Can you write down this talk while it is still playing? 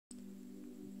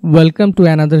Welcome to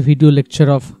another video lecture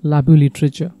of Labu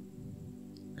literature.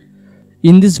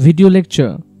 In this video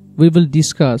lecture, we will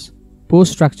discuss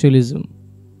post-structuralism.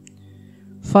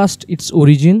 First, its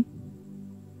origin,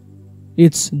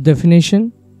 its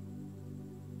definition,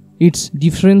 its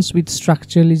difference with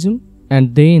structuralism,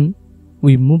 and then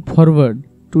we move forward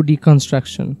to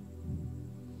deconstruction.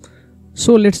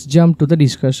 So let's jump to the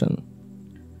discussion.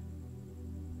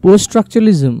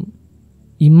 Post-structuralism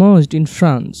emerged in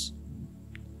France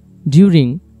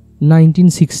during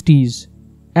 1960s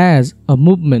as a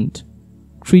movement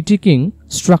critiquing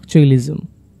structuralism,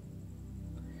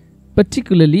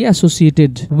 particularly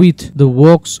associated with the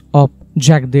works of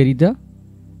Jacques Derrida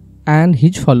and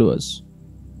his followers.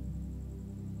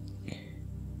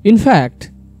 In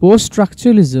fact,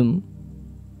 post-structuralism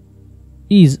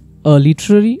is a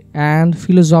literary and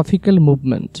philosophical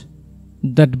movement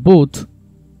that both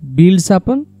builds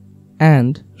upon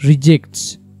and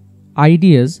rejects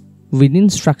ideas within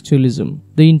structuralism,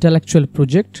 the intellectual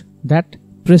project that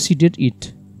preceded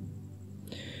it.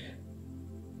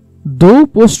 Though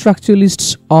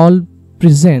post-structuralists all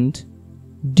present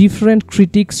different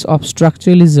critiques of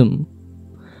structuralism,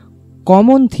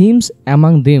 common themes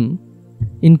among them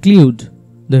include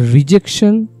the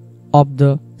rejection of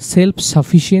the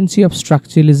self-sufficiency of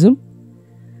structuralism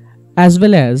as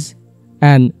well as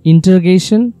an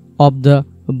interrogation of the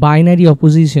binary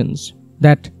oppositions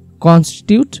that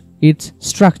constitute its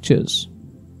structures.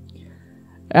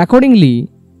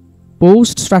 Accordingly,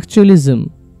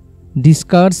 post-structuralism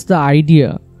discards the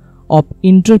idea of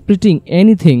interpreting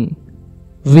anything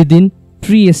within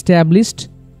pre-established,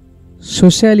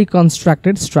 socially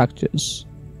constructed structures.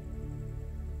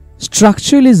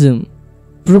 Structuralism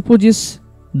proposes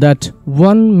that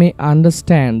one may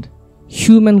understand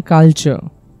human culture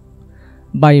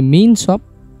by means of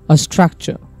a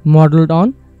structure modeled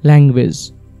on language.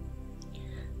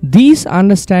 This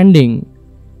understanding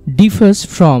differs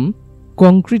from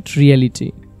concrete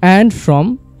reality and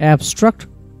from abstract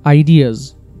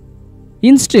ideas.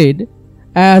 Instead,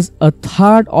 as a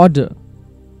third order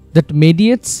that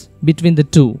mediates between the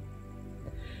two,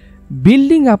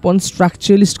 building upon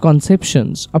structuralist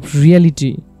conceptions of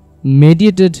reality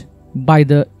mediated by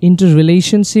the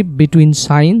interrelationship between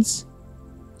science,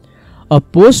 a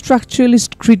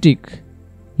post-structuralist critic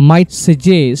might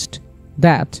suggest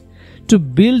that to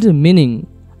build meaning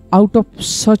out of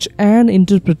such an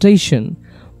interpretation,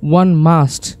 one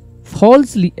must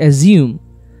falsely assume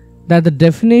that the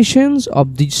definitions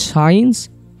of the science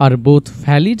are both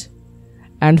valid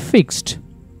and fixed.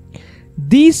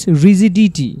 This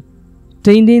rigidity,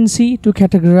 tendency to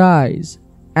categorize,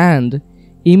 and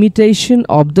imitation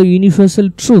of the universal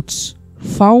truths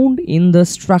found in the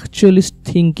structuralist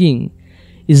thinking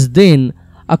is then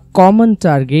a common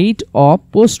target of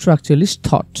post-structuralist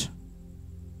thought.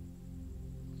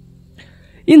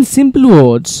 In simple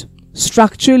words,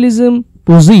 structuralism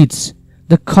posits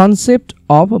the concept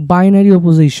of binary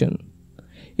opposition,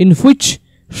 in which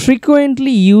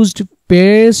frequently used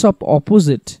pairs of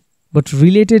opposite but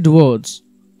related words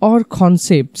or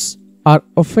concepts are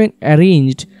often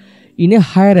arranged in a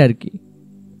hierarchy.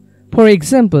 For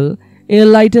example,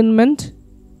 enlightenment,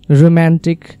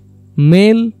 romantic,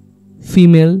 male,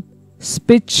 female,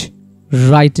 speech,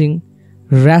 writing,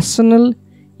 rational,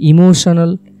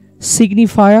 emotional,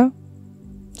 signifier,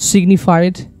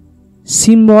 signified,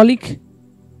 symbolic,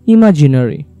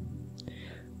 imaginary.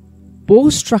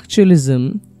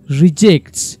 Post-structuralism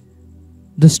rejects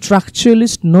the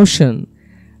structuralist notion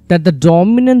that the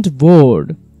dominant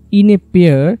word in a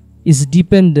pair is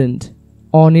dependent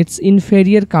on its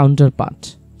inferior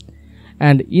counterpart,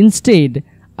 and instead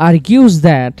argues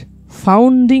that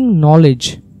founding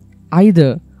knowledge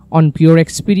either on pure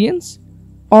experience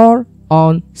or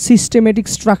on systematic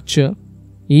structure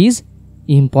is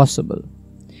impossible,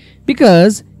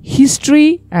 because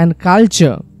history and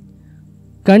culture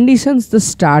conditions the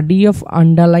study of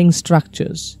underlying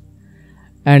structures,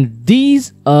 and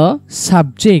these are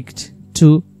subject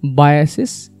to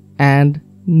biases and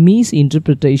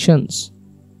misinterpretations.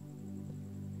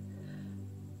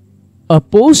 A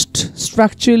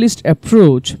post-structuralist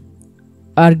approach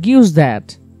argues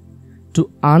that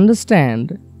to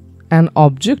understand an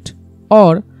object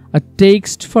or a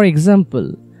text, for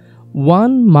example,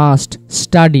 one must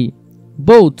study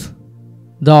both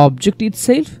the object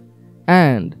itself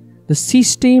and the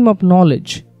system of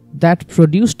knowledge that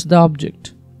produced the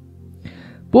object.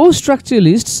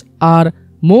 Post-structuralists are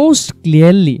most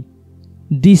clearly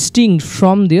distinct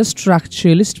from their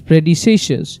structuralist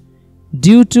predecessors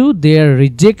due to their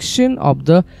rejection of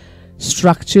the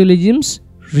structuralism's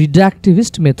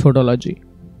reductivist methodology.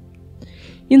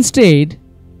 Instead,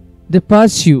 they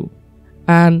pursue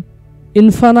an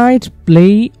infinite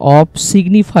play of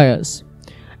signifiers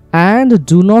and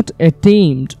do not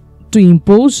attempt to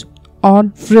impose or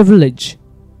privilege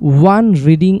one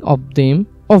reading of them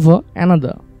over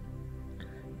another.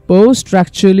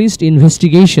 Post-structuralist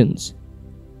investigations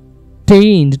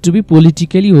tend to be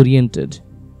politically oriented,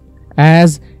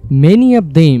 as many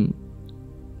of them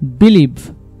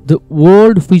believe the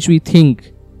world which we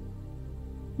think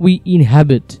we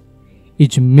inhabit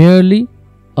is merely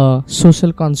a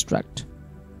social construct.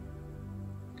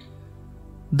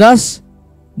 Thus,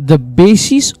 the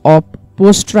basis of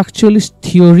post-structuralist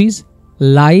theories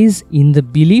lies in the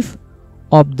belief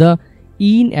of the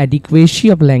inadequacy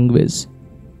of language.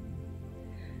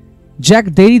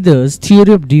 Jacques Derrida's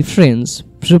theory of difference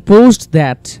proposed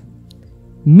that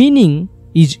meaning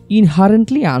is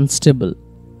inherently unstable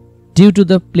due to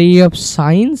the play of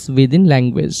signs within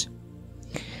language.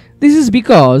 This is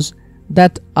because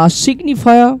that a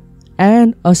signifier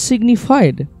and a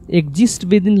signified exist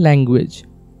within language,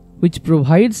 which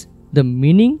provides the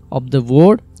meaning of the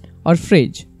word or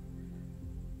phrase.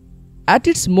 At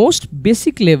its most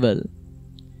basic level,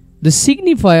 the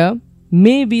signifier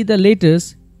may be the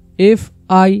letters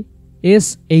F-I-S-H,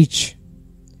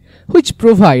 which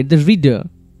provide the reader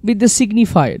with the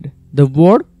signified, the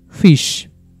word fish,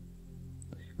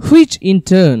 which in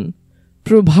turn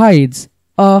provides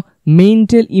a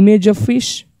mental image of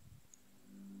fish.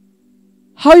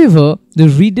 However, the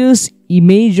reader's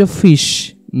image of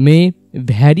fish may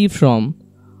vary from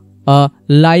a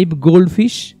live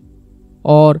goldfish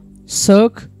or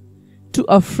shark to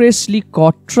a freshly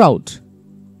caught trout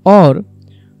or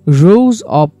rows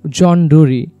of John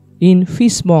Dory in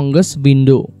fishmonger's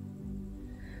window.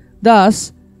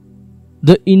 Thus,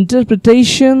 the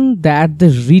interpretation that the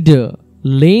reader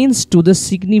lends to the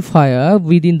signifier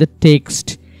within the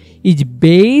text is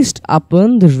based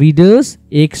upon the reader's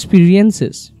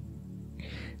experiences.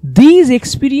 These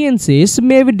experiences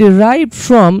may be derived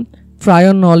from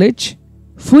prior knowledge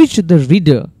which the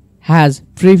reader has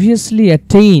previously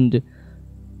attained,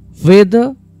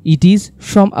 whether it is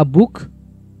from a book,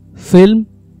 film,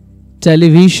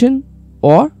 television,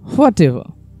 or whatever.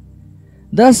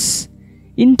 Thus,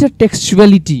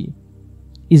 intertextuality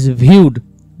is viewed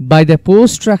by the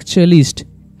post-structuralist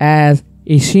as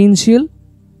essential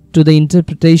to the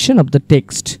interpretation of the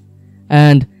text,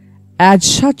 and as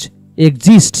such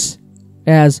exists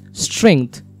as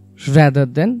strength rather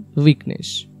than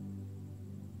weakness.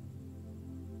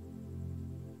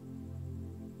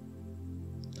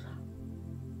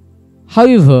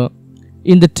 However,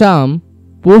 in the term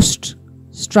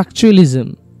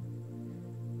post-structuralism,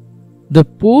 the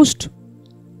post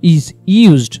is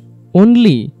used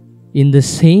only in the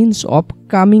sense of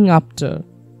coming after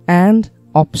and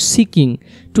of seeking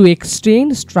to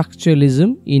extend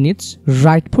structuralism in its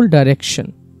rightful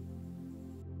direction.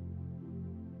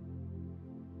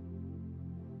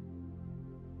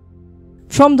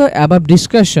 From the above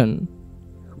discussion,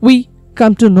 we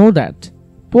come to know that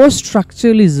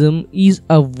post-structuralism is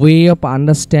a way of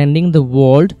understanding the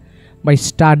world by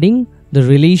studying the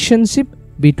relationship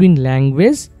between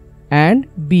language and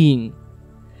being.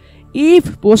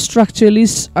 If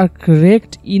post-structuralists are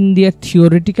correct in their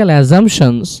theoretical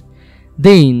assumptions,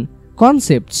 then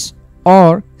concepts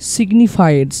or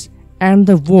signifieds and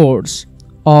the words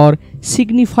or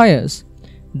signifiers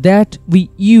that we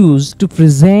use to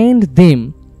present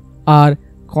them are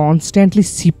constantly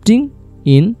shifting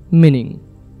in meaning.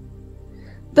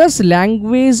 Thus,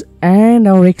 language and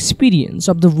our experience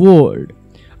of the world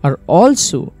are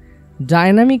also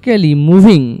dynamically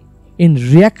moving in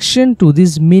reaction to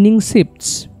these meaning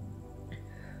shifts.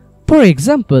 For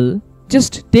example,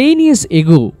 just 10 years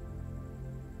ago,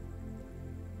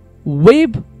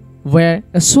 webs were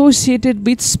associated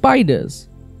with spiders.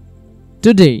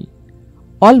 Today,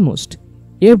 almost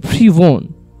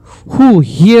everyone who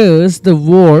hears the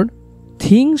word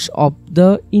thinks of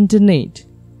the internet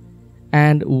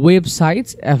and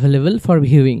websites available for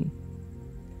viewing.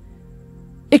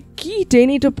 A key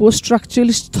tenet of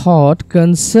post-structuralist thought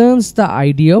concerns the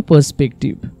idea of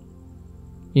perspective.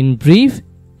 In brief,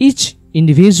 each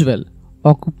individual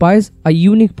occupies a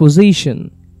unique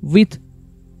position with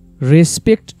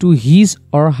respect to his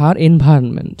or her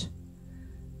environment.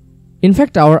 In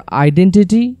fact, our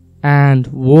identity and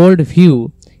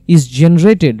worldview is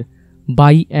generated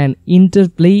by an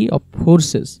interplay of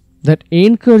forces that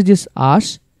encourages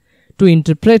us to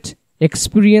interpret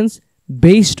experience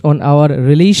based on our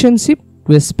relationship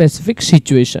to a specific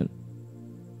situation.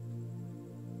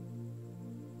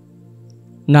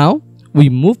 Now we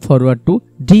move forward to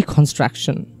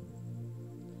deconstruction.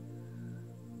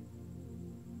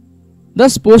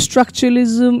 Thus,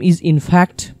 post-structuralism is in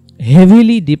fact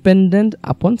heavily dependent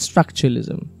upon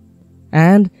structuralism,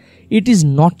 and it is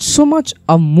not so much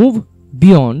a move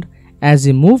beyond as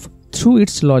a move through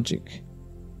its logic.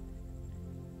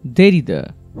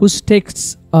 Derrida, whose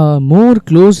texts are more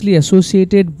closely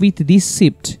associated with this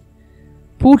shift,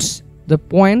 puts the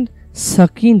point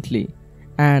succinctly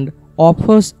and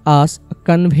offers us a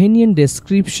convenient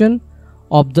description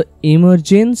of the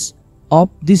emergence of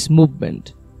this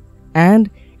movement and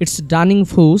its dawning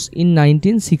force in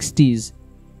 1960s,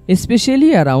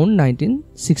 especially around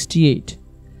 1968.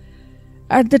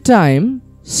 At the time,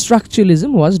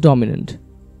 structuralism was dominant.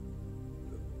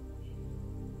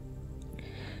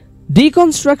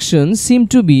 Deconstruction seemed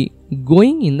to be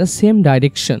going in the same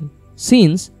direction,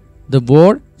 since the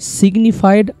word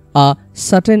signified a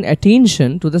certain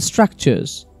attention to the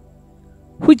structures,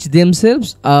 which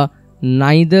themselves are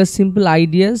neither simple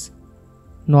ideas,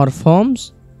 nor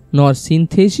forms, nor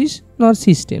synthesis, nor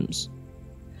systems.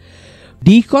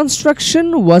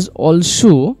 Deconstruction was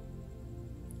also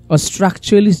a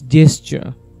structuralist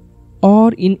gesture,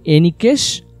 or in any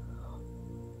case,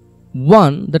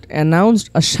 one that announced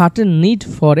a certain need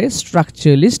for a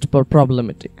structuralist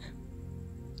problematic.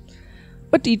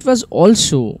 But it was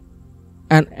also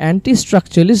an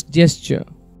anti-structuralist gesture.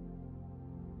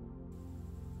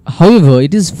 However,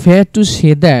 it is fair to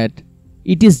say that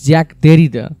it is Jacques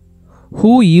Derrida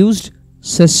who used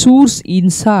Saussure's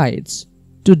insights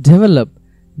to develop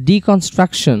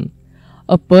deconstruction,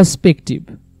 a perspective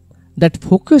that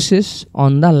focuses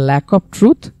on the lack of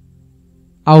truth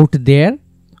out there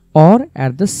or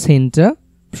at the center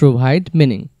provide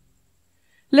meaning.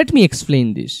 Let me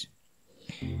explain this.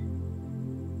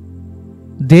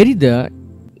 Derrida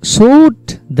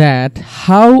showed that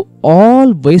how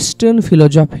all Western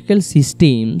philosophical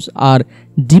systems are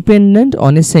dependent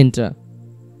on a center.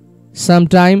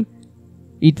 Sometimes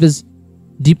it was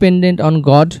dependent on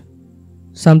God,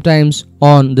 sometimes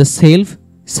on the self,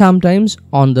 sometimes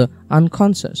on the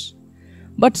unconscious.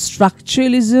 But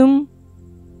structuralism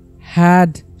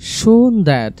had shown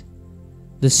that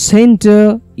the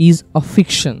center is a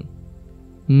fiction,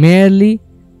 merely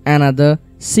another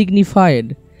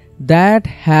signified that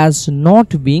has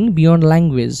not been beyond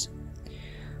language.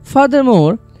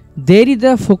 Furthermore,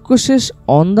 Derrida focuses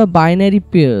on the binary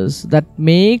pairs that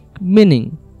make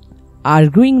meaning,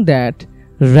 arguing that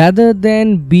rather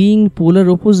than being polar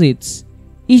opposites,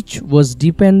 each was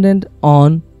dependent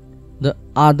on the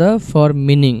other for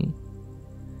meaning,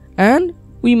 and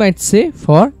we might say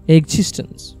for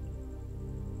existence.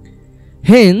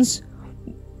 Hence,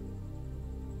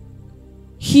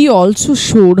 he also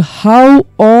showed how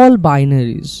all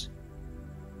binaries,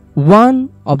 one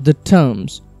of the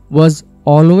terms, was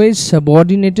always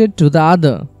subordinated to the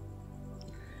other.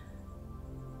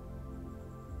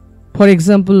 For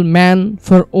example, man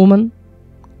for woman,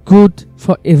 good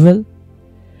for evil.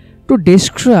 To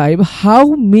describe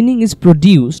how meaning is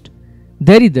produced,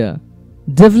 Derrida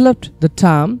developed the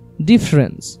term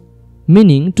difference,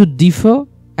 meaning to differ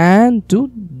and to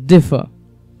differ.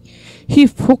 He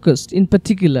focused in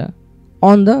particular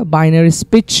on the binary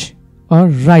speech or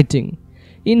writing,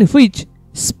 in which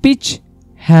speech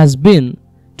has been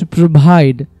to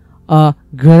provide a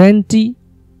guarantee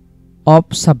of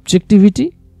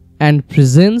subjectivity and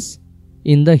presence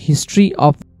in the history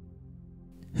of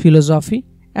philosophy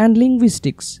and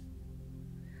linguistics.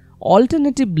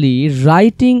 Alternatively,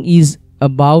 writing is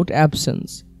about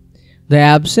absence, the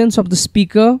absence of the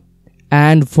speaker,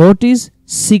 and what is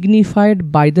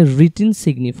signified by the written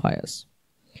signifiers.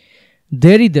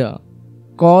 Derrida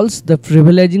calls the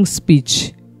privileging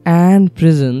speech and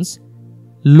presence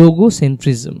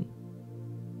logocentrism.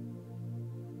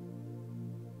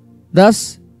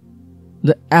 Thus,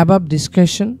 the above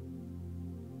discussion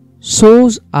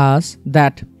shows us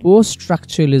that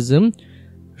post-structuralism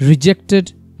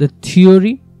rejected the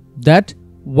theory that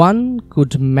one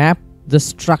could map the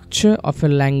structure of a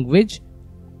language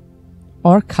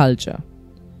or culture.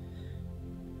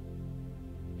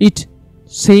 It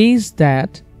says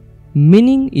that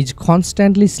meaning is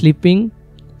constantly slipping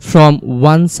from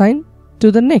one sign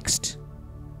to the next.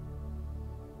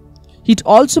 It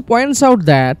also points out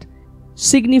that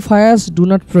signifiers do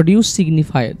not produce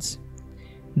signifiers.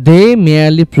 They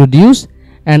merely produce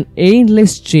an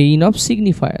endless chain of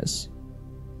signifiers.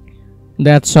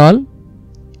 That's all.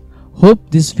 Hope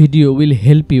this video will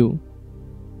help you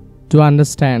to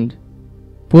understand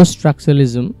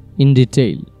post-structuralism in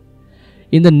detail.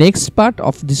 In the next part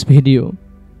of this video,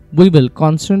 we will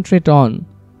concentrate on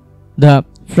the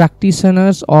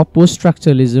practitioners of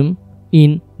post-structuralism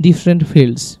in different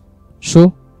fields.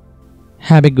 So,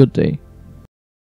 have a good day.